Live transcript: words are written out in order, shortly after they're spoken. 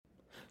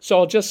So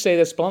I'll just say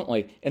this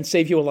bluntly and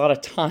save you a lot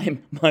of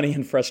time, money,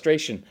 and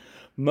frustration.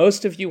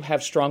 Most of you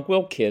have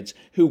strong-willed kids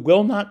who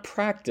will not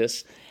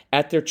practice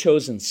at their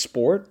chosen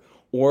sport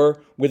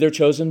or with their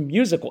chosen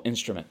musical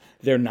instrument.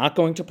 They're not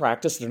going to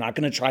practice. They're not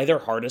going to try their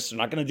hardest. They're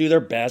not going to do their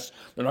best.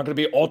 They're not going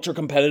to be ultra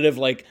competitive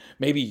like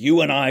maybe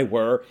you and I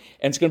were.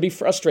 And it's going to be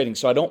frustrating.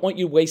 So I don't want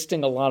you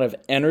wasting a lot of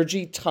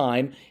energy,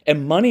 time,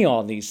 and money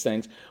on these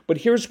things. But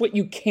here's what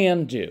you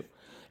can do.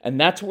 And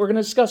that's what we're going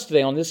to discuss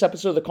today on this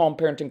episode of the Calm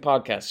Parenting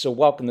Podcast. So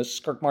welcome. This is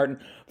Kirk Martin,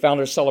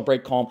 founder of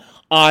Celebrate Calm.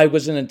 I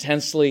was an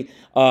intensely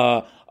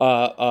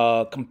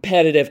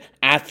competitive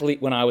athlete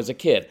when I was a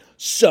kid.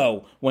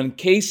 So when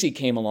Casey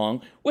came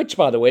along, which,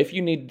 by the way, if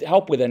you need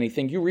help with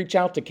anything, you reach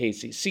out to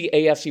Casey, Casey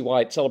at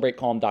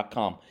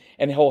celebratecalm.com,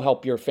 and he'll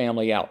help your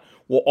family out.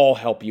 We'll all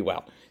help you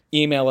out.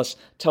 Email us,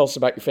 tell us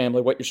about your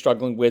family, what you're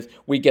struggling with.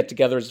 We get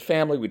together as a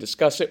family, we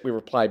discuss it, we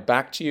reply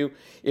back to you.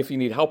 If you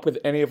need help with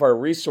any of our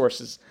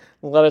resources,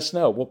 let us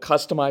know. We'll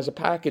customize a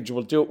package.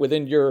 We'll do it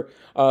within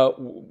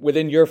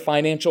your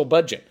financial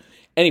budget.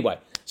 Anyway,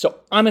 so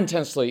I'm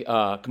intensely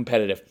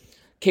competitive.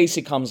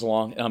 Casey comes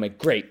along, and I'm like,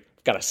 great,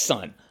 I've got a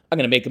son. I'm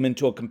going to make him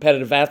into a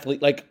competitive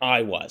athlete like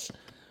I was.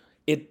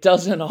 It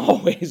doesn't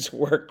always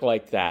work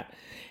like that.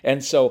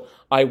 And so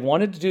I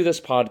wanted to do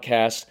this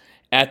podcast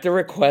at the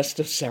request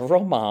of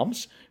several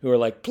moms who are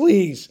like,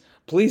 please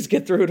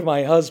get through to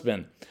my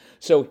husband.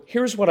 So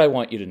here's what I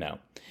want you to know.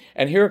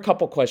 And here are a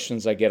couple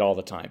questions I get all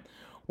the time.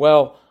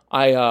 Well,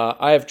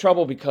 I have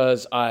trouble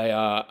because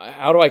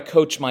how do I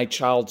coach my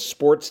child's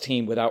sports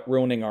team without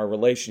ruining our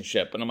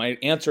relationship? And my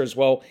answer is,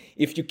 well,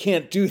 if you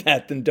can't do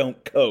that, then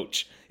don't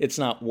coach. It's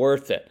not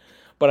worth it.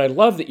 But I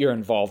love that you're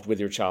involved with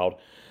your child.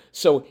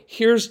 So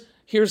here's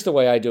the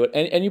way I do it,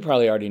 and you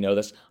probably already know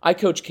this. I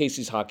coached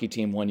Casey's hockey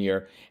team one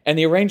year, and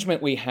the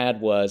arrangement we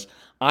had was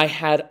I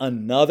had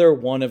another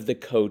one of the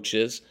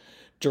coaches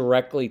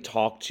directly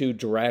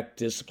direct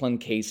discipline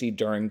Casey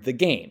during the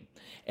game.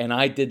 And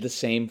I did the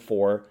same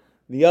for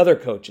the other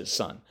coach's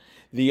son.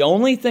 The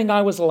only thing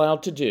I was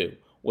allowed to do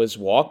was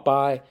walk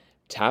by,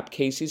 tap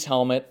Casey's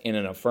helmet in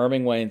an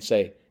affirming way and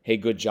say, hey,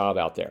 good job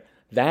out there.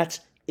 That's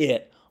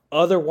it.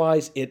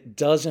 Otherwise, it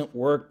doesn't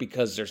work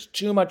because there's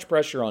too much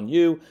pressure on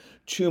you,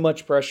 too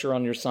much pressure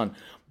on your son.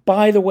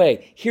 By the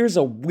way, here's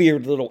a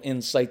weird little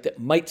insight that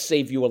might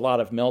save you a lot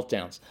of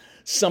meltdowns.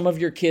 Some of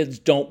your kids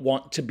don't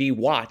want to be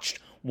watched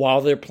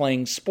while they're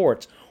playing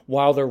sports,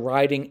 while they're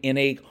riding in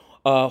a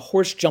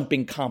horse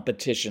jumping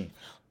competition.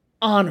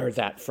 Honor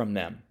that from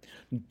them.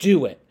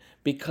 Do it,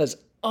 because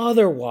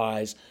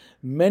otherwise,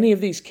 many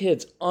of these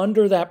kids,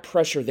 under that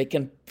pressure, they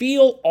can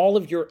feel all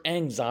of your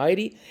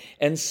anxiety,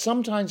 and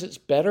sometimes it's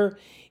better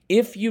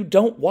if you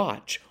don't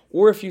watch,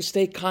 or if you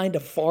stay kind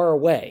of far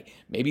away.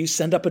 Maybe you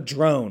send up a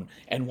drone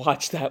and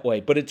watch that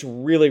way, but it's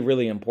really,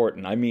 really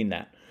important. I mean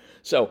that.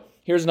 So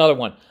here's another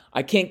one.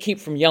 I can't keep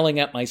from yelling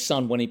at my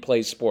son when he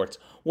plays sports.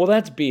 Well,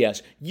 that's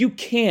BS. You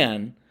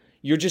can.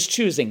 You're just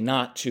choosing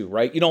not to,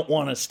 right? You don't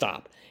want to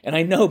stop. And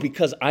I know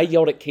because I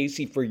yelled at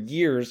Casey for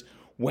years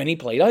when he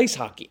played ice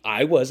hockey.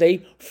 I was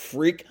a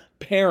freak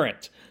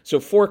parent.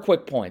 So 4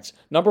 quick points.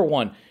 Number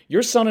 1,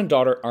 your son and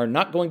daughter are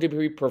not going to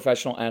be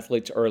professional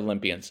athletes or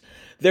Olympians.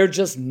 They're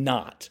just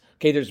not.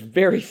 Okay, there's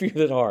very few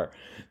that are.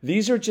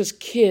 These are just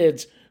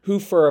kids who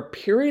for a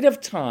period of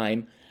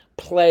time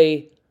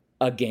play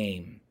a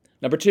game.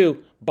 Number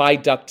 2, buy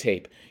duct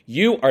tape.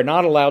 You are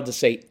not allowed to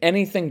say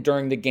anything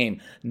during the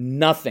game.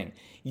 Nothing.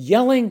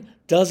 Yelling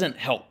doesn't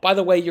help. By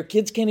the way, your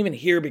kids can't even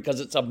hear because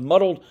it's a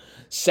muddled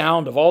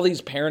sound of all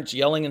these parents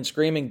yelling and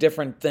screaming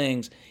different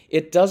things.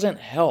 It doesn't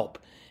help.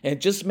 And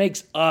it just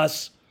makes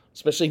us,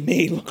 especially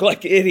me, look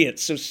like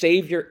idiots. So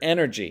save your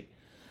energy.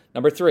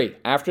 Number 3,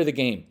 after the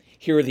game,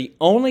 here are the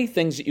only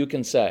things that you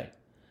can say.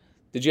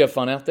 Did you have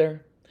fun out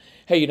there?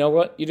 Hey, you know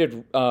what? You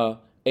did A,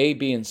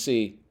 B, and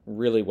C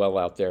really well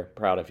out there.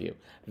 Proud of you.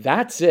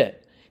 That's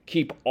it.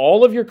 Keep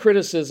all of your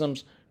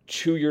criticisms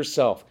to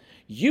yourself.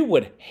 You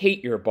would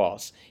hate your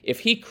boss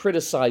if he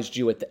criticized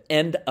you at the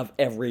end of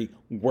every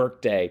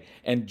workday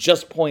and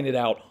just pointed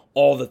out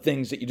all the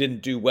things that you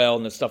didn't do well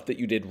and the stuff that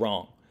you did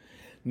wrong.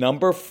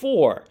 Number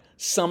 4,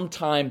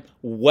 sometime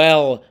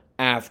well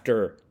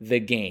after the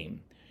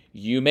game,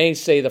 you may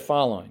say the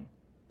following.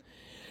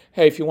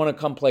 Hey, if you want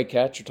to come play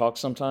catch or talk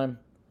sometime,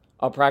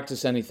 I'll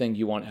practice anything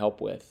you want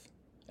help with.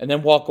 And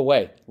then walk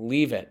away.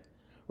 Leave it,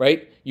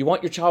 right? You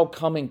want your child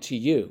coming to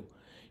you.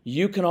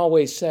 You can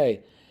always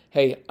say,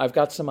 hey, I've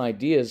got some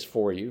ideas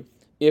for you.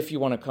 If you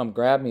want to come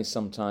grab me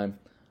sometime,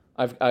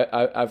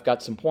 I've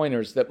got some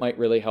pointers that might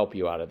really help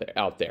you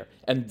out there.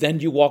 And then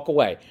you walk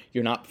away.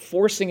 You're not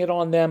forcing it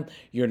on them.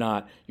 You're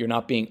not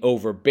being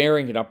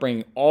overbearing. You're not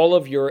bringing all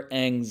of your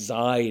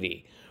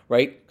anxiety,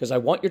 right? Because I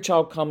want your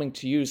child coming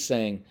to you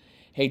saying,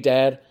 hey,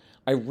 Dad,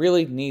 I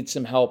really need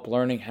some help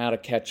learning how to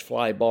catch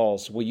fly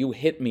balls. Will you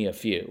hit me a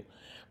few?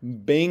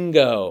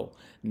 Bingo.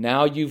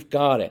 Now you've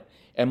got it.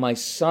 And my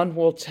son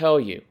will tell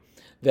you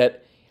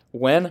that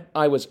when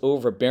I was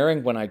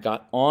overbearing, when I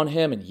got on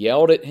him and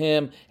yelled at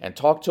him and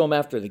talked to him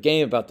after the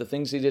game about the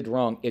things he did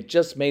wrong, it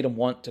just made him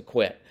want to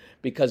quit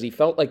because he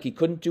felt like he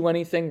couldn't do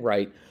anything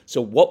right.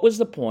 So what was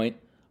the point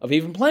of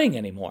even playing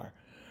anymore,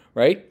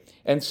 right?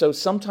 And so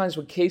sometimes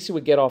when Casey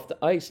would get off the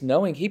ice,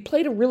 knowing he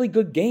played a really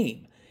good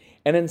game,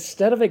 and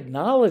instead of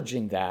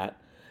acknowledging that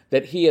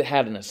he had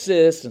had an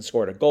assist and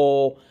scored a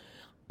goal,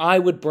 I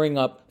would bring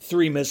up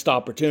 3 missed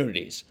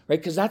opportunities, right?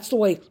 Because that's the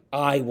way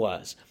I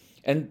was.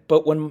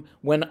 But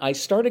when I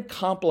started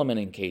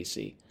complimenting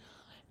Casey,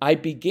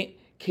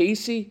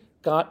 Casey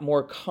got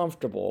more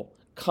comfortable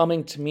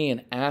coming to me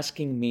and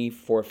asking me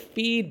for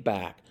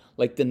feedback,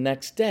 like the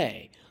next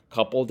day, a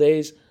couple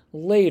days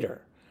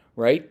later,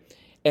 right?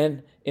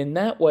 And in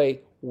that way,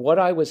 what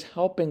I was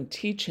helping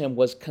teach him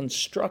was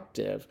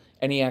constructive,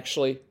 and he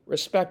actually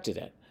respected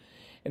it.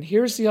 And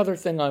here's the other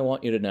thing I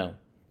want you to know,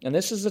 and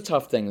this is a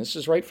tough thing. This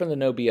is right from the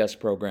No BS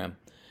program.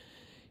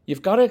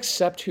 You've got to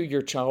accept who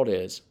your child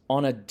is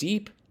on a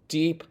deep,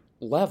 deep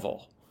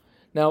level.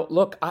 Now,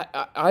 look,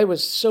 I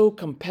was so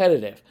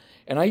competitive,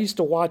 and I used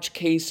to watch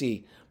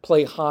Casey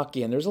play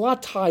hockey, and there's a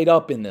lot tied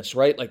up in this,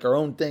 right? Like our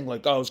own thing,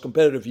 like, oh, it's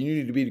competitive, you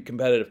need to be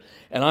competitive,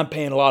 and I'm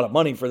paying a lot of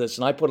money for this,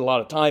 and I put a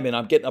lot of time in,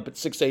 I'm getting up at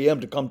 6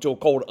 a.m. to come to a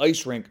cold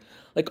ice rink.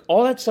 Like,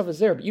 all that stuff is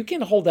there, but you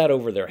can't hold that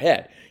over their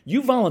head.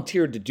 You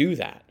volunteered to do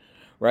that,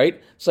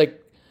 right? It's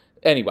like,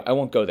 anyway, I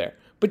won't go there.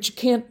 But you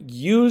can't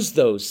use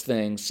those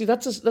things. See,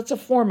 that's a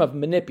form of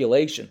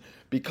manipulation.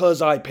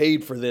 Because I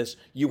paid for this,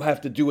 you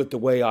have to do it the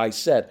way I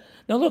said.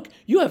 Now look,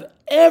 you have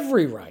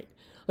every right.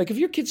 Like if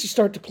your kids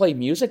start to play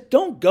music,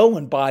 don't go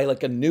and buy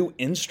like a new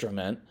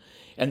instrument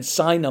and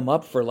sign them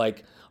up for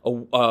like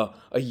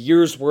a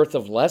year's worth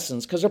of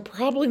lessons, because they're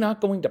probably not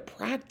going to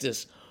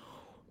practice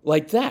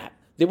like that.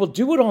 They will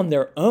do it on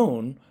their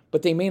own,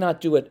 but they may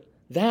not do it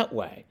that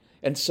way.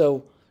 And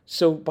so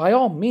by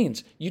all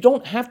means, you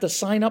don't have to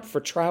sign up for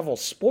travel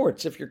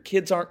sports if your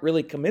kids aren't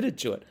really committed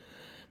to it.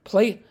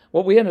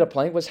 What we ended up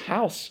playing was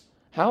house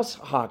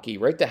hockey,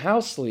 right? The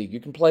house league. You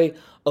can play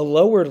a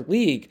lower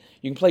league.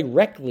 You can play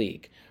rec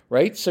league,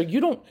 right? So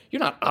you're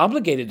not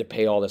obligated to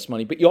pay all this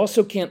money, but you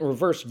also can't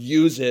reverse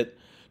use it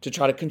to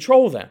try to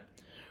control them,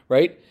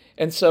 right?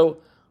 And so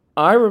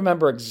I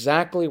remember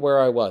exactly where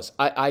I was.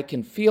 I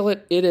can feel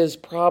it. It is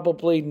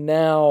probably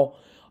now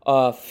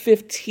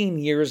 15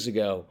 years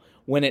ago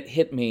when it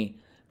hit me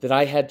that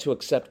I had to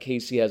accept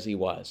Casey as he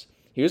was.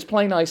 He was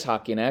playing ice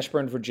hockey in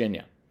Ashburn,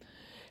 Virginia.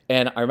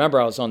 And I remember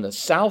I was on the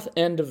south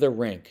end of the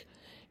rink,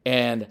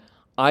 and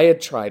I had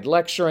tried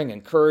lecturing,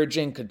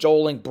 encouraging,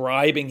 cajoling,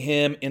 bribing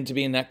him into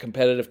being that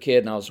competitive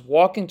kid. And I was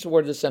walking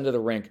toward this end of the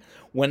rink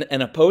when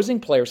an opposing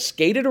player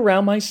skated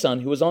around my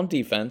son, who was on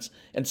defense,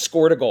 and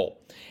scored a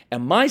goal.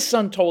 And my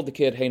son told the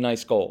kid, "Hey,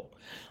 nice goal."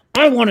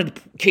 I wanted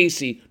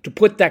Casey to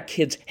put that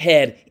kid's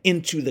head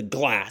into the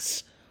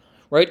glass,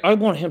 right? I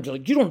want him to,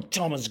 you don't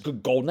tell him it's a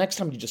good goal. Next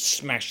time you just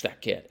smash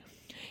that kid.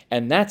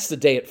 And that's the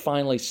day it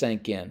finally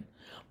sank in.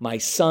 My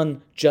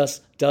son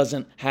just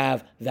doesn't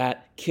have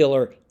that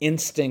killer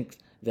instinct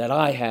that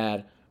I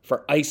had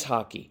for ice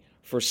hockey,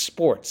 for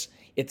sports.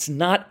 It's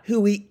not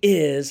who he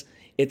is.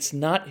 It's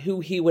not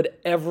who he would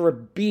ever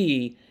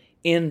be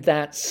in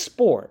that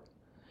sport.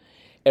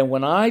 And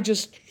when I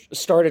just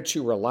started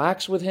to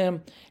relax with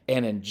him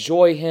and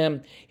enjoy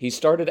him, he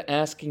started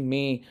asking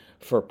me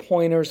for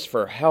pointers,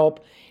 for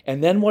help.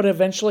 And then what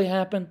eventually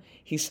happened?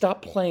 He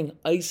stopped playing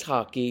ice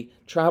hockey,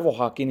 travel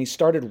hockey, and he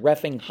started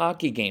reffing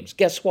hockey games.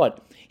 Guess what?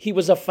 He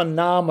was a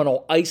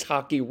phenomenal ice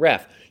hockey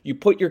ref. You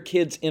put your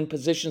kids in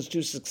positions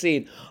to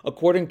succeed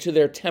according to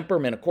their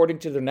temperament, according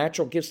to their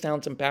natural gifts,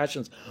 talents, and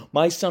passions.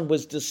 My son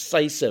was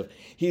decisive.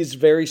 He's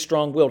very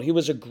strong-willed. He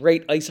was a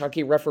great ice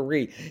hockey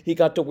referee. He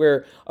got to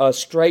wear a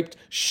striped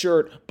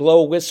shirt,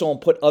 blow a whistle,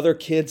 and put other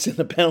kids in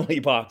the penalty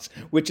box,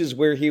 which is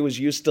where he was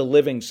used to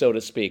living, so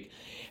to speak.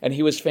 And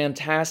he was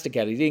fantastic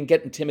at it. He didn't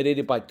get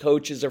intimidated by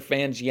coaches or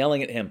fans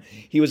yelling at him.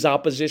 He was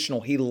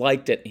oppositional. He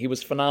liked it. He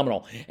was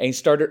phenomenal. And he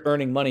started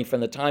earning money from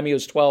the time he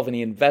was 12, and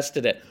he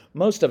invested it,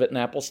 most of it in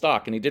Apple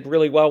stock, and he did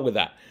really well with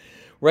that,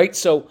 right?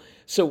 So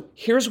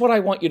here's what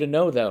I want you to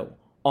know, though,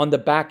 on the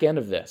back end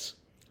of this.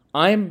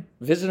 I'm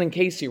visiting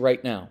Casey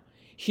right now.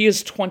 He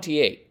is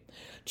 28.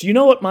 Do you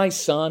know what my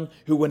son,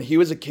 who when he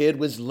was a kid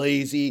was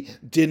lazy,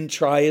 didn't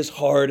try his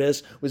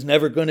hardest, was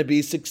never going to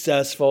be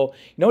successful,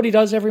 you know what he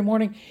does every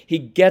morning? He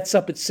gets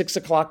up at 6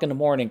 o'clock in the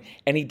morning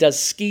and he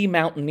does ski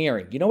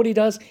mountaineering. You know what he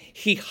does?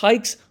 He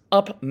hikes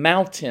up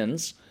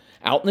mountains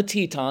out in the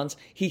Tetons.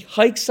 He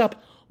hikes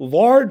up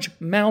large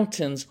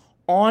mountains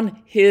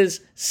on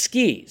his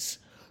skis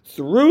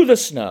through the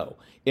snow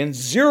in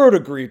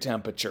 0-degree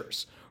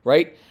temperatures,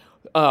 right?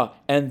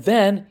 And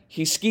then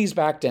he skis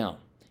back down.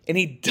 And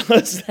he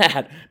does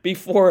that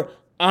before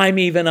I'm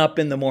even up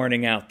in the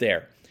morning out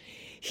there.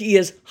 He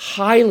is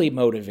highly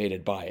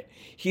motivated by it.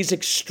 He's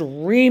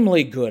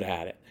extremely good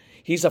at it.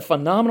 He's a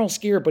phenomenal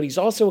skier, but he's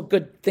also a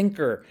good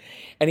thinker.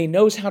 And he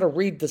knows how to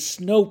read the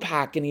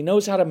snowpack, and he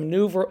knows how to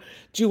maneuver,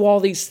 do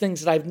all these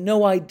things that I have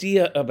no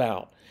idea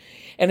about.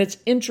 And it's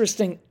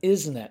interesting,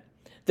 isn't it,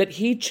 that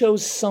he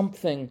chose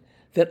something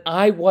that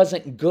I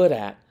wasn't good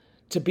at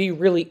to be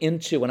really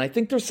into. And I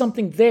think there's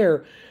something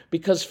there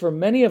Because for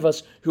many of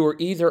us who are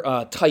either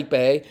type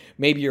A,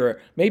 maybe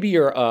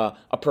you're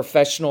a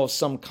professional of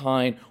some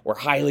kind or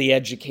highly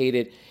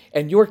educated,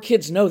 and your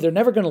kids know they're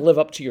never going to live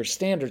up to your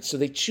standards, so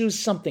they choose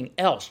something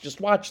else.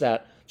 Just watch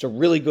that. It's a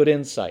really good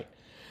insight.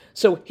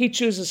 So he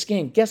chooses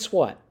skiing. Guess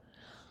what?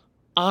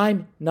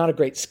 I'm not a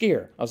great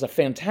skier. I was a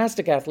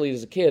fantastic athlete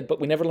as a kid, but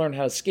we never learned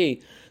how to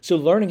ski. So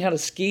learning how to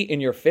ski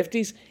in your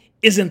 50s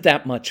isn't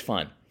that much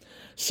fun.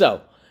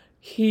 So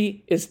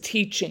he is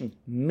teaching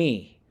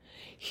me.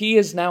 He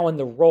is now in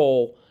the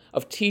role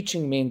of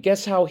teaching me, and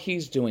guess how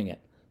he's doing it?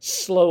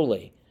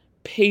 Slowly,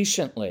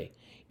 patiently.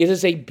 It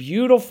is a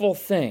beautiful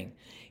thing.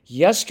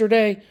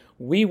 Yesterday,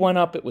 we went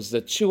up. It was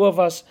the two of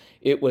us.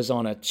 It was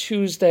on a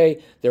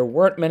Tuesday. There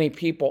weren't many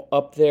people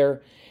up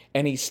there.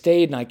 And he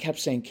stayed, and I kept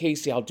saying,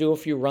 Casey, I'll do a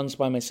few runs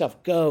by myself.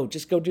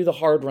 Just go do the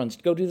hard runs.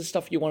 Go do the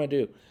stuff you want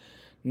to do.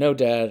 No,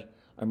 Dad,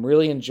 I'm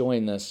really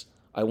enjoying this.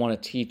 I want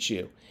to teach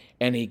you.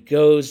 And he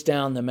goes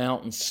down the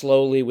mountain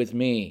slowly with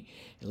me,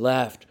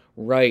 left,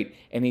 right,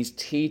 and he's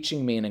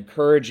teaching me and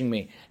encouraging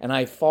me. And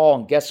I fall,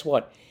 and guess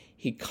what?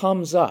 He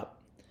comes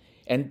up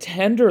and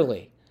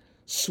tenderly,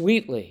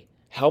 sweetly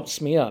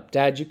helps me up.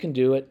 Dad, you can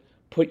do it.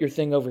 Put your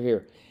thing over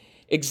here.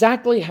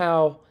 Exactly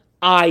how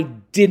I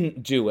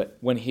didn't do it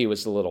when he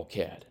was a little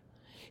kid.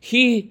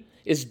 He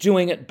is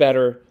doing it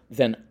better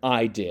than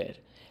I did.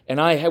 And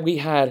we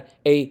had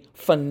a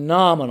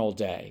phenomenal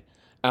day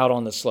out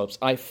on the slopes.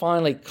 I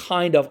finally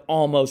kind of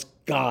almost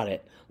got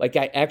it. Like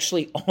I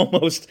actually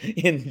almost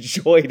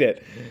enjoyed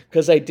it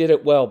because I did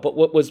it well. But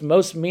what was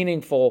most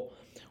meaningful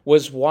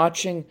was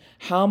watching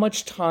how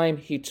much time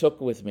he took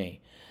with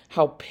me,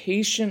 how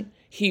patient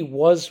he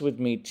was with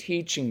me,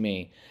 teaching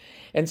me.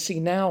 And see,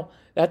 now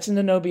that's in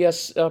the No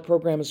BS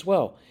program as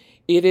well.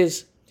 It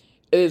is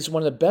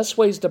one of the best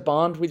ways to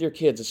bond with your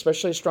kids,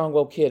 especially a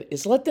strong-willed kid,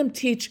 is let them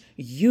teach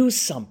you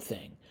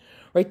something,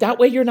 right? That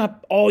way you're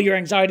not all your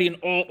anxiety and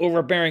all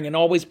overbearing and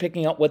always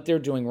picking out what they're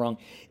doing wrong.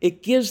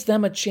 It gives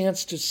them a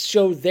chance to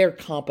show their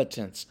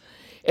competence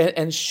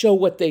and show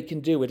what they can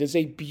do. It is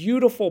a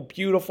beautiful,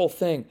 beautiful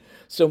thing.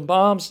 So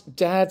moms,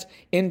 dads,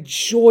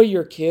 enjoy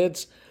your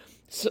kids.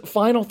 So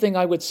final thing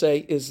I would say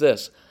is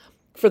this.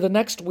 For the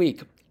next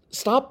week,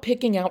 stop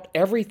picking out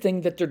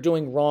everything that they're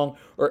doing wrong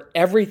or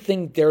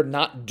everything they're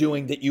not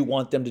doing that you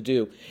want them to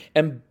do,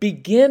 and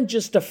begin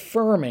just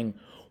affirming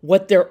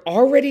what they're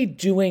already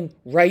doing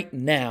right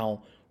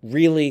now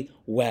really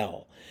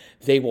well.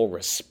 They will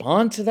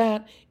respond to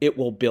that. It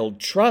will build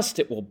trust.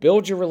 It will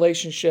build your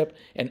relationship,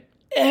 and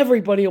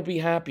everybody will be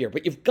happier.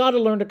 But you've got to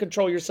learn to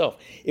control yourself.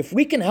 If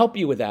we can help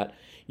you with that,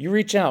 you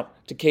reach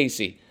out to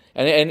Casey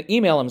and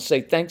email him and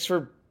say, thank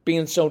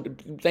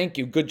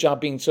you, good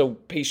job being so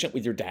patient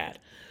with your dad.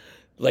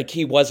 Like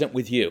he wasn't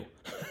with you.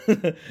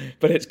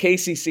 But it's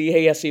Casey,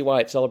 C-A-S-E-Y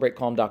at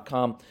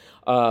celebratecalm.com.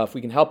 If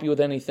we can help you with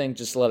anything,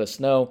 just let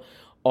us know.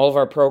 All of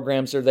our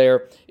programs are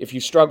there. If you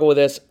struggle with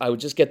this, I would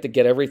just get the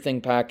Get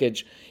Everything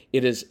package.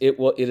 It is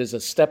a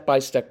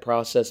step-by-step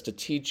process to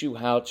teach you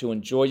how to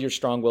enjoy your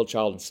strong-willed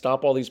child and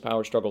stop all these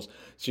power struggles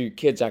so your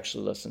kids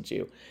actually listen to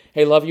you.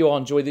 Hey, love you all.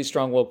 Enjoy these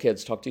strong-willed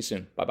kids. Talk to you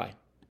soon. Bye-bye.